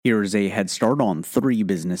Here's a head start on 3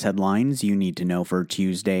 business headlines you need to know for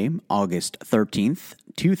Tuesday, August 13th,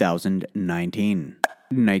 2019.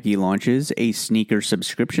 Nike launches a sneaker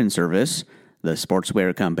subscription service. The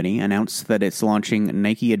sportswear company announced that it's launching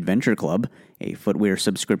Nike Adventure Club, a footwear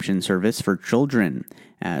subscription service for children.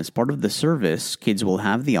 As part of the service, kids will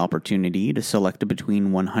have the opportunity to select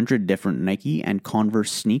between 100 different Nike and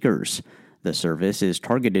Converse sneakers. The service is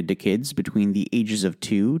targeted to kids between the ages of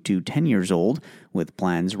 2 to 10 years old, with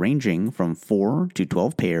plans ranging from 4 to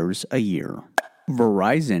 12 pairs a year.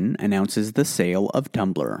 Verizon announces the sale of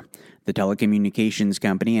Tumblr. The telecommunications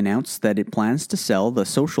company announced that it plans to sell the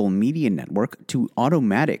social media network to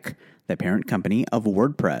Automattic, the parent company of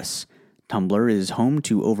WordPress. Tumblr is home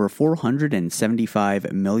to over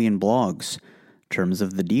 475 million blogs. Terms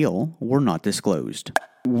of the deal were not disclosed.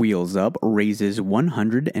 Wheels Up raises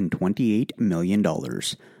 $128 million.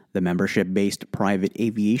 The membership-based private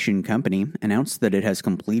aviation company announced that it has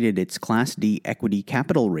completed its Class D equity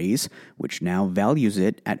capital raise, which now values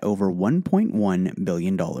it at over $1.1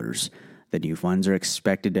 billion. The new funds are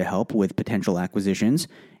expected to help with potential acquisitions,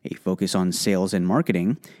 a focus on sales and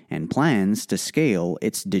marketing, and plans to scale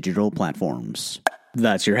its digital platforms.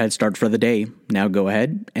 That's your head start for the day. Now go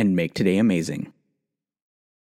ahead and make today amazing.